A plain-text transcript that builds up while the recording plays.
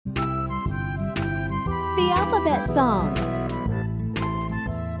the alphabet song.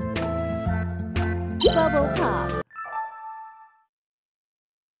 Bubble pop.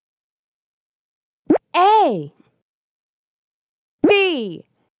 A, B,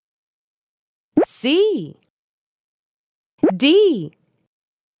 C, D,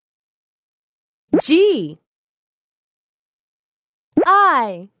 G,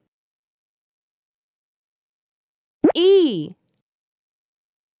 I, E,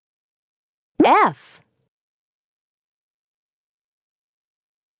 F,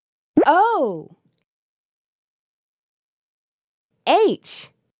 O, H,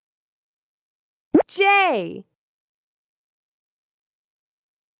 J,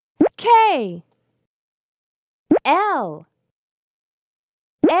 K, L,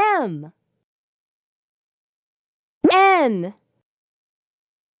 M, N,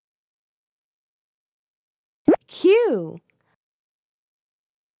 Q,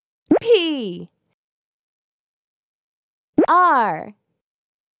 P, R,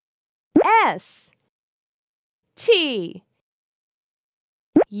 S, T,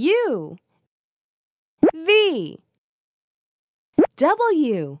 U, V,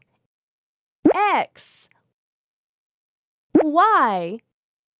 W, X, Y,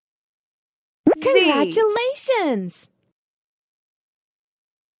 Z. Congratulations!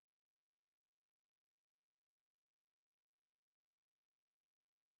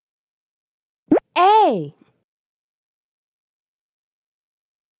 A,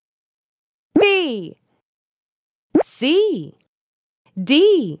 B, C,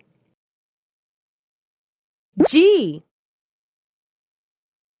 D, G,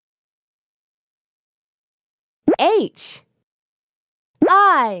 H,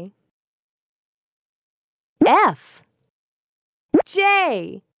 I, F,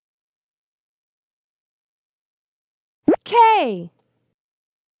 J, K,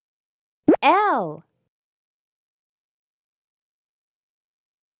 L,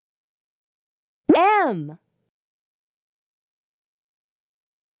 M,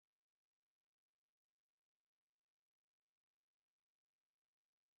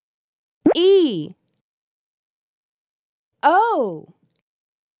 E, O,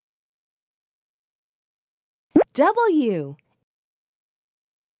 W,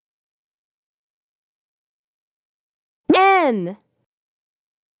 N,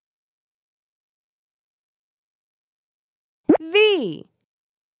 V,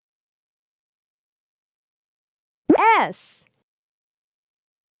 S,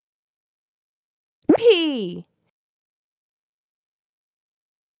 P,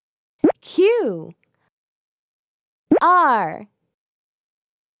 Q, R,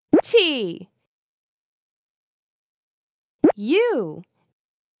 T, U,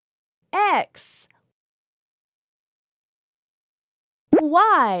 X,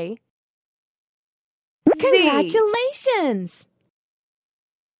 Y, Z. Congratulations!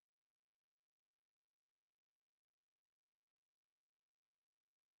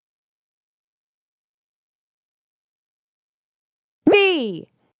 B,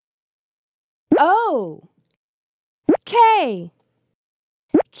 O, K,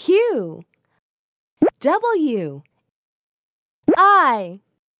 Q, W, I,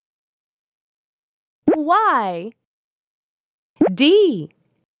 Y, D,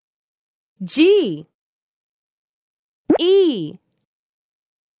 G, E,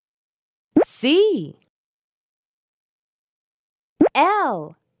 C,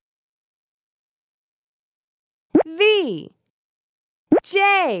 L, V,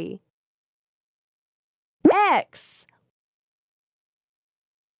 J, X,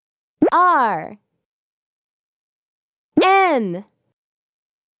 R, N,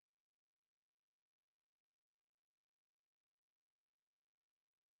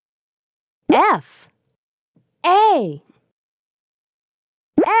 F, A,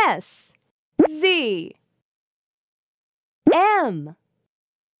 S, Z, M,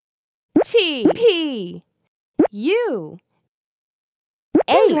 T, P, U,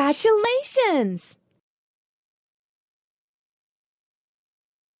 H. Congratulations!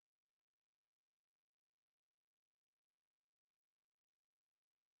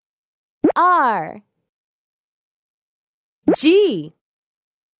 R, G,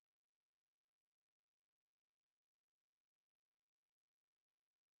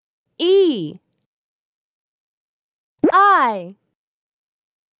 E, I,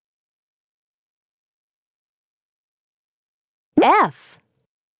 F,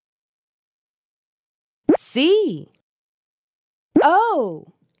 C,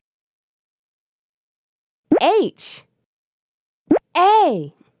 O, H,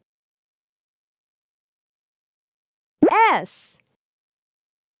 A, S,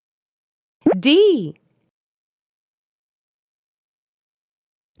 D,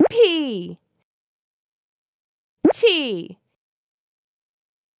 T, T,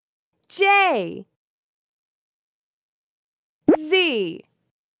 J, Z,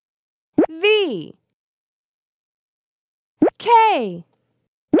 V, K,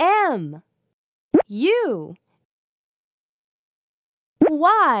 M, U,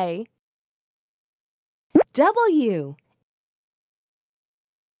 Y, W,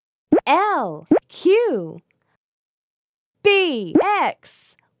 L, Q, B,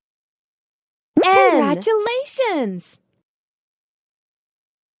 X, N. Congratulations!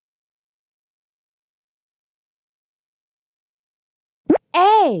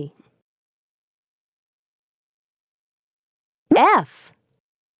 A, F,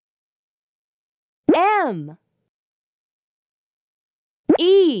 M,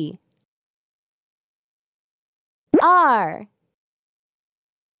 E, R,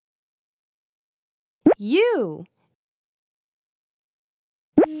 U,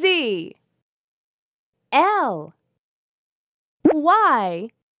 Z, L, Y,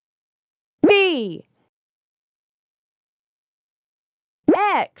 B,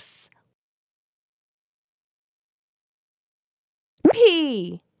 X,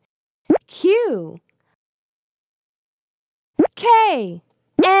 P, Q, K,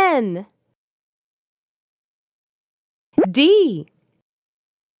 N, D,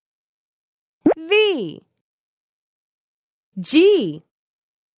 V, G,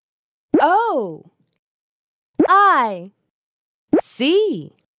 O, I,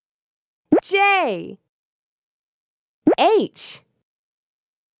 C, J, H,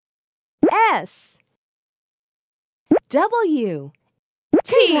 S, W,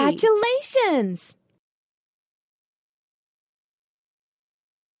 T. Congratulations!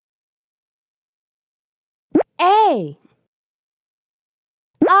 A,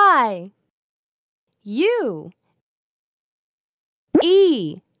 I, U,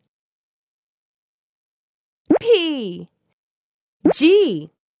 E, P,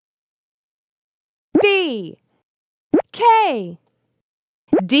 G, B, K,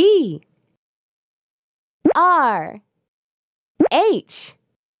 D, R, H,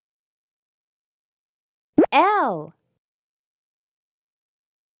 L,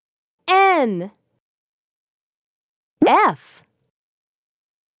 N, F,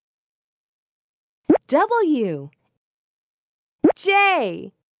 W,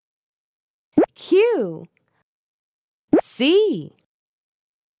 J, Q, C,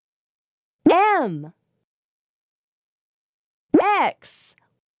 M, X,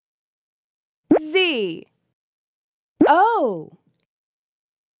 Z, O,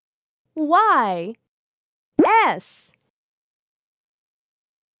 Y, S,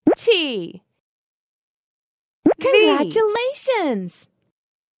 T, Congratulations!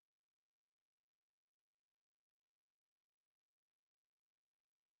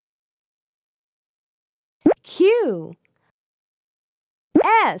 Q,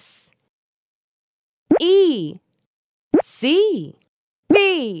 S, E, C,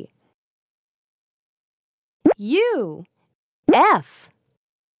 B, U, F,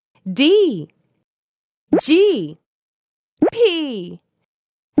 D, G, P,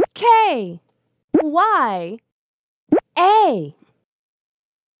 K, Y, A,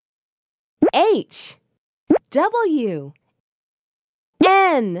 H, W,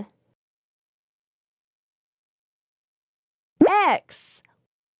 N, X,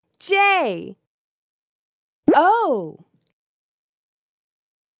 J, O,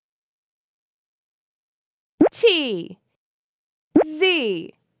 T,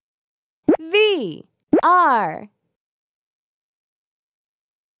 Z, V, R,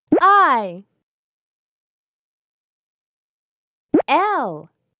 I, L,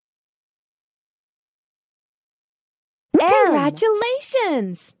 M.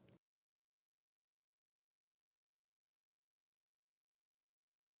 Congratulations!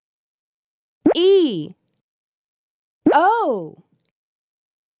 E, O,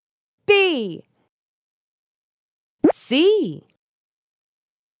 B, C,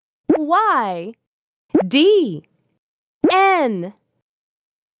 Y, D, N,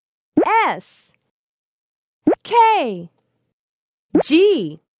 S, K,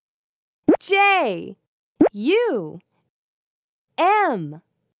 G, J, U, M,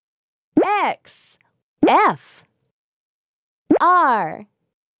 X, F, R,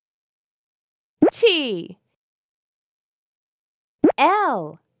 T,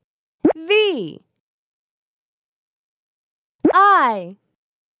 L, V, I,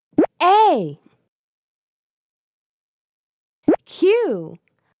 A, Q,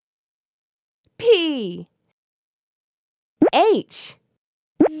 P, H,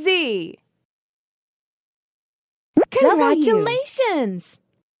 Z. Congratulations!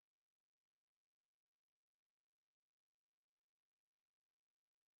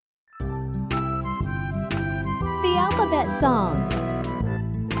 the alphabet song.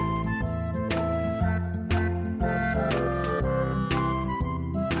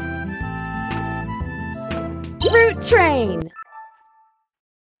 Fruit train.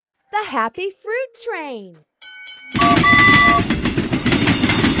 The happy fruit train.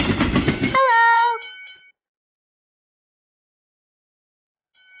 Hello.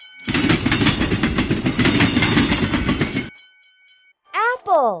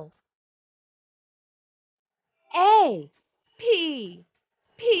 Apple. A P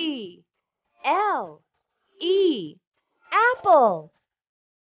P L E. Apple.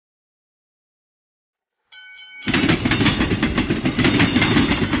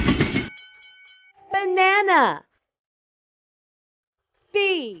 Banana.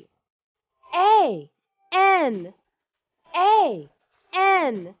 B A N A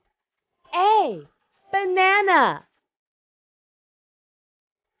N A. Banana.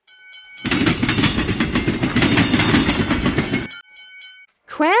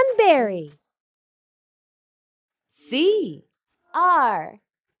 Cranberry. C R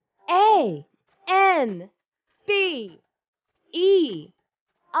A N B E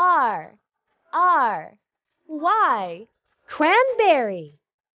R R Y. Cranberry.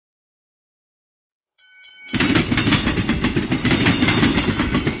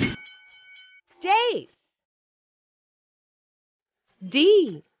 Dates.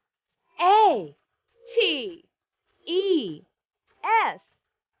 D A T E S.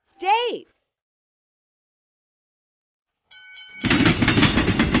 Dates.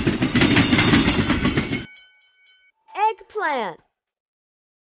 Eggplant.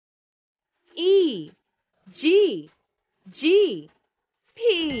 E G G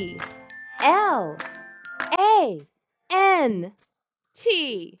P L A N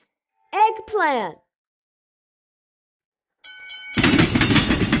T. Eggplant.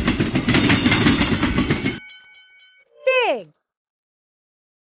 Fig.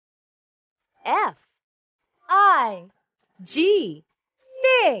 F I G.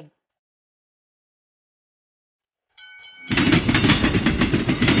 Fig.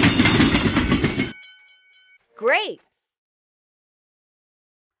 Grapes.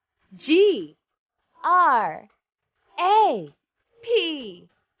 G R A P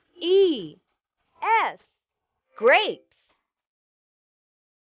E S. Grapes.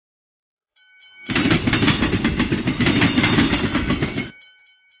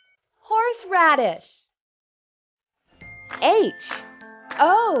 Horseradish. H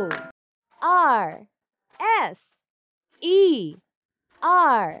O R S E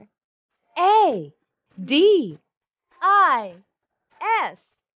R A D I S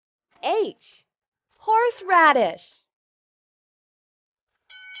H. Horseradish.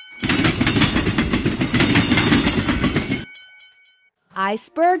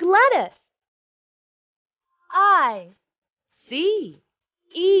 Iceberg lettuce. I C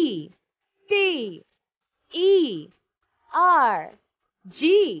E B E R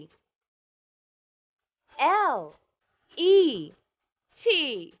G L E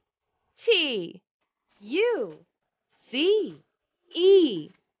T T U C E.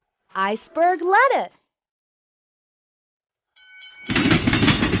 Iceberg lettuce.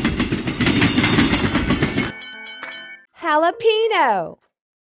 Jalapeno.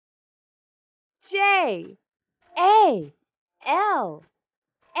 J A L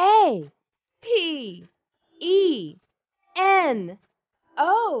A P E N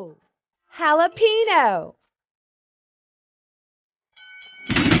O. Jalapeno.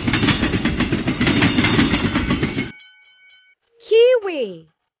 Kiwi.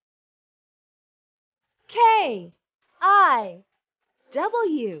 K I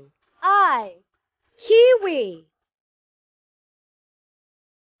W I. Kiwi.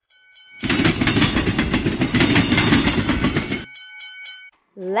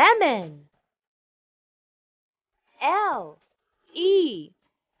 Lemon. L E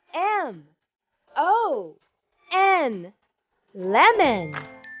M O N. Lemon.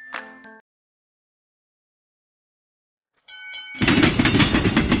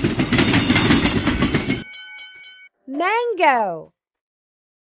 Mango.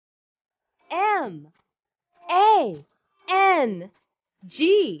 M A N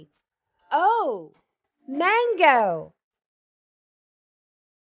G O. Mango.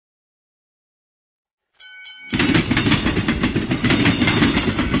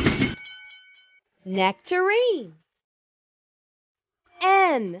 Nectarine.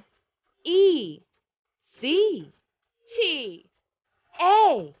 N E C T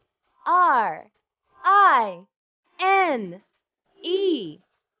A R I N E.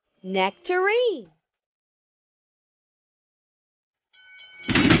 Nectarine.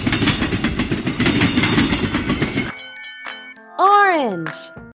 orange.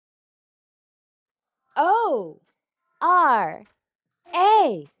 O R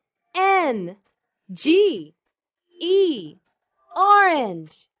A N G E,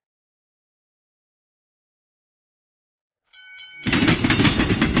 orange.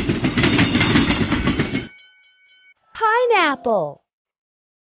 Pineapple.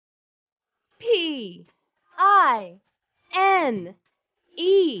 P I N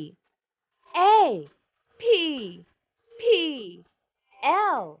E A P P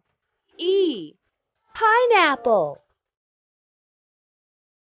L E, pineapple.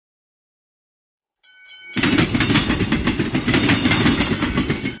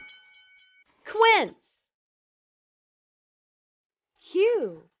 Quince.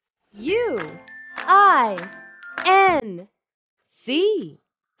 Q U I N C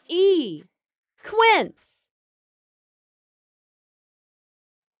E, quince.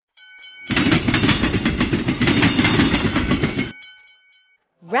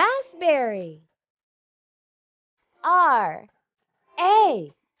 Raspberry. R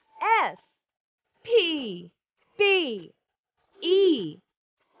A S P B E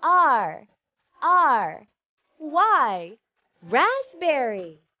R R Y,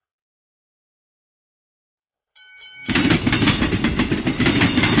 raspberry.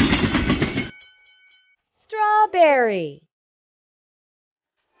 Strawberry.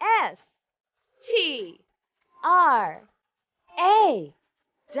 S T R A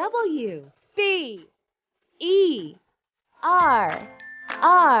W B E R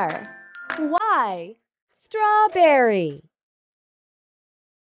R Y, strawberry.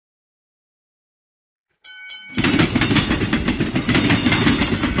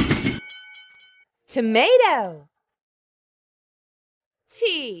 Tomato.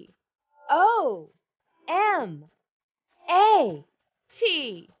 T O M A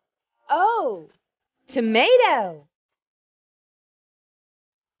T O, tomato.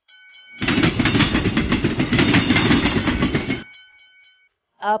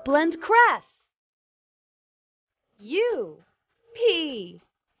 Upland cress. U P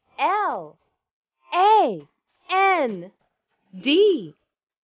L A N D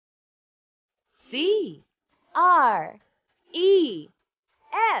C R E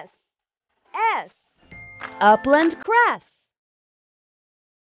S S, upland cress.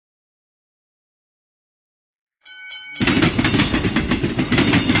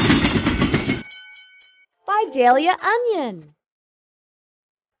 Vidalia onion.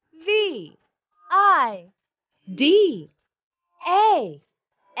 V I D A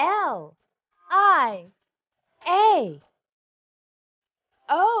L I A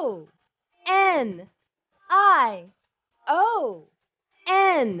O N I O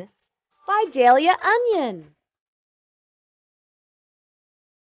N, Vidalia onion.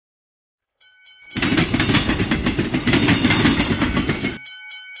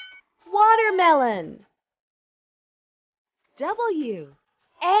 Watermelon. W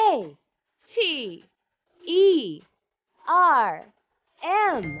A T E R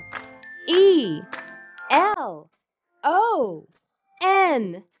M E L O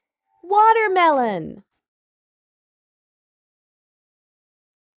N, watermelon.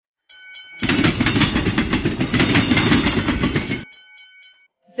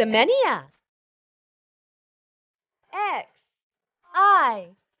 Zinnia. X I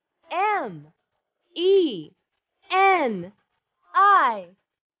M E N I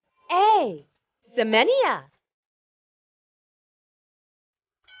A, Zinnia.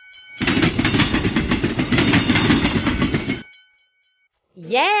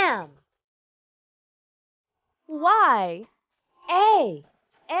 Yam. Y A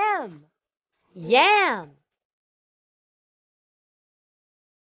M, yam.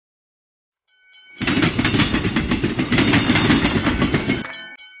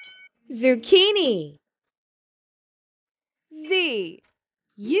 Zucchini. Z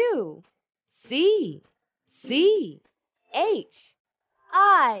U C C H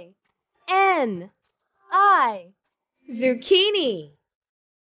I N I, zucchini.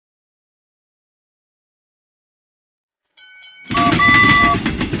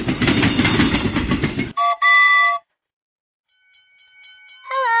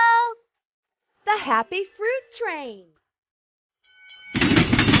 Hello. The happy fruit train.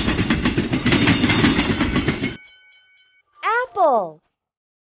 Apple.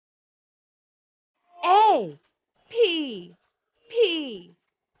 A P P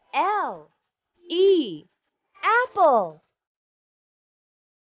L E, apple.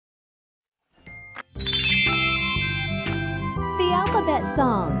 The alphabet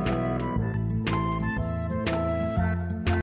song.